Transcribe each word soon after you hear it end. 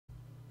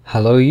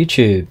Hello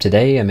YouTube!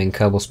 Today I'm in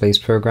Kerbal Space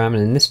Program,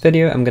 and in this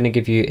video I'm going to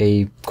give you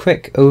a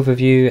quick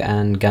overview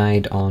and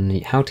guide on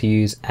how to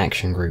use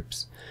action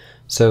groups.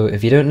 So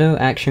if you don't know,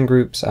 action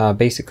groups are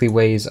basically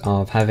ways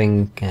of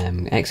having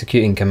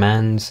executing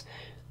commands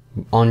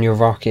on your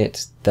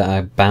rocket that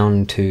are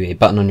bound to a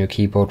button on your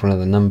keyboard, one of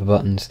the number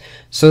buttons,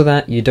 so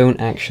that you don't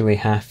actually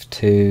have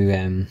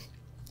to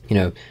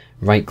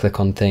right click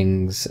on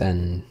things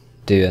and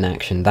do an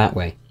action that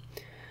way.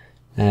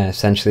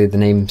 Essentially the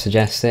name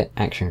suggests it,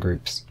 action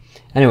groups.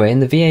 Anyway, in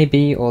the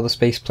VAB or the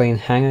spaceplane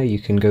hangar you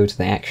can go to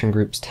the action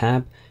groups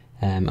tab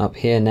up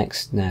here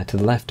next to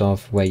the left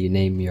of where you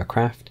name your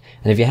craft,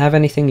 and if you have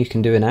anything you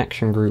can do an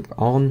action group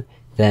on,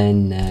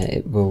 then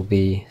it will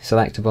be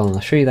selectable, and I'll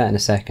show you that in a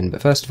second.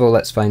 But first of all,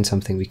 let's find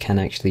something we can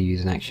actually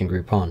use an action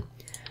group on.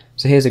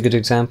 So here's a good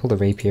example, the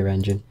Rapier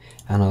engine,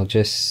 and I'll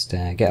just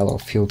get a little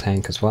fuel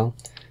tank as well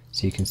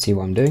so you can see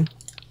what I'm doing,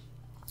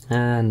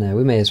 and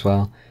we may as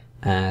well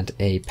add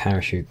a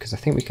parachute because I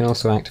think we can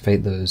also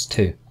activate those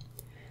too.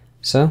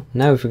 So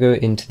now if we go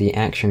into the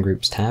action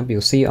groups tab, you'll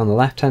see on the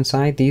left hand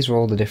side these are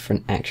all the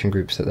different action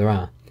groups that there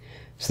are.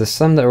 So there's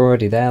some that are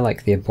already there,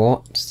 like the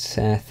abort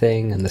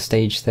thing and the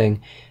stage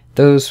thing.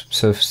 Those,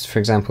 so for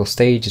example,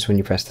 stage is when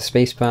you press the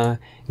spacebar,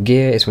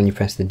 gear is when you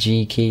press the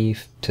G key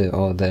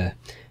or the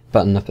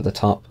button up at the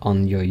top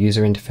on your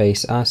user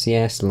interface,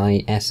 RCS,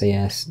 light,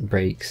 SAS,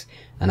 brakes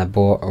and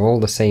abort are all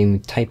the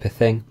same type of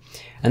thing.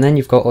 And then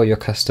you've got all your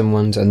custom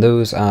ones, and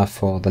those are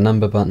for the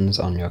number buttons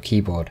on your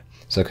keyboard.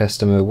 So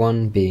custom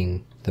 01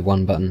 being the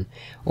 1 button,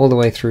 all the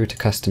way through to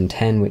custom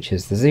 10, which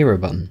is the 0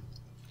 button.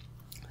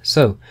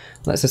 So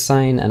let's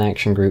assign an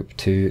action group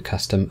to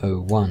custom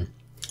 01.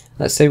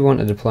 Let's say we want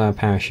to deploy our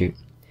parachute.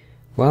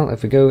 Well,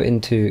 if we go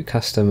into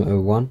custom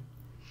 01,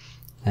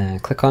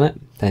 click on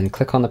it, then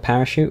click on the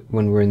parachute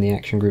when we're in the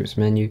action groups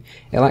menu,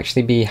 it'll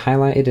actually be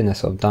highlighted in a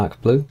sort of dark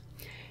blue.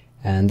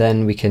 And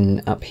then we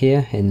can, up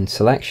here in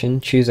selection,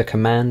 choose a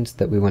command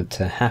that we want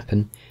to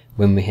happen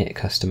when we hit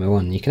custom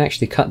 01. You can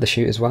actually cut the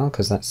chute as well,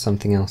 because that's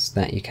something else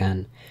that you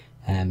can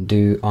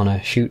do on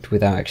a chute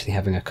without actually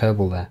having a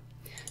Kerbal there.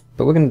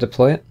 But we're going to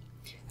deploy it,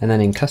 and then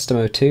in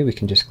custom 02 we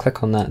can just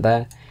click on that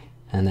there,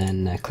 and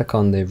then click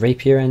on the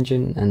Rapier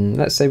engine, and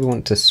let's say we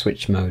want to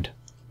switch mode.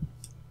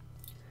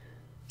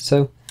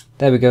 So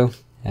there we go.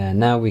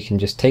 Now we can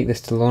just take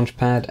this to the launch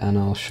pad, and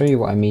I'll show you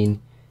what I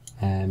mean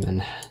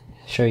and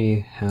show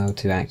you how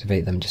to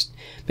activate them, just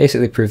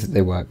basically prove that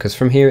they work, because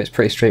from here it's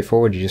pretty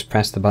straightforward. You just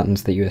press the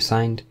buttons that you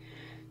assigned.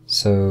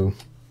 So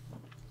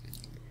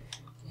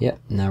yep,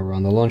 now we're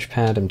on the launch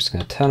pad. I'm just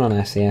going to turn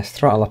on SAS,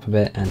 throttle up a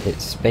bit and hit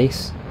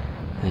space,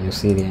 and you'll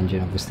see the engine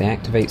obviously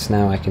activates.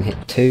 Now I can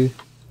hit 2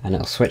 and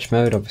it'll switch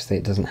mode. Obviously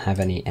it doesn't have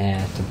any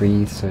air to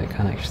breathe, so it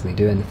can't actually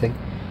do anything,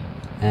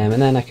 and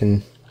then I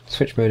can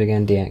switch mode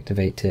again,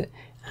 deactivate it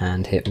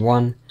and hit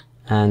 1,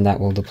 and that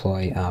will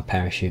deploy our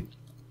parachute.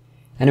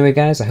 Anyway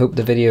guys, I hope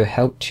the video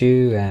helped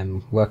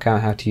you work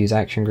out how to use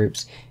action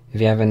groups.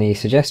 If you have any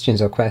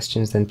suggestions or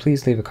questions, then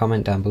please leave a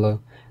comment down below,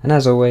 and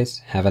as always,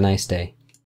 have a nice day.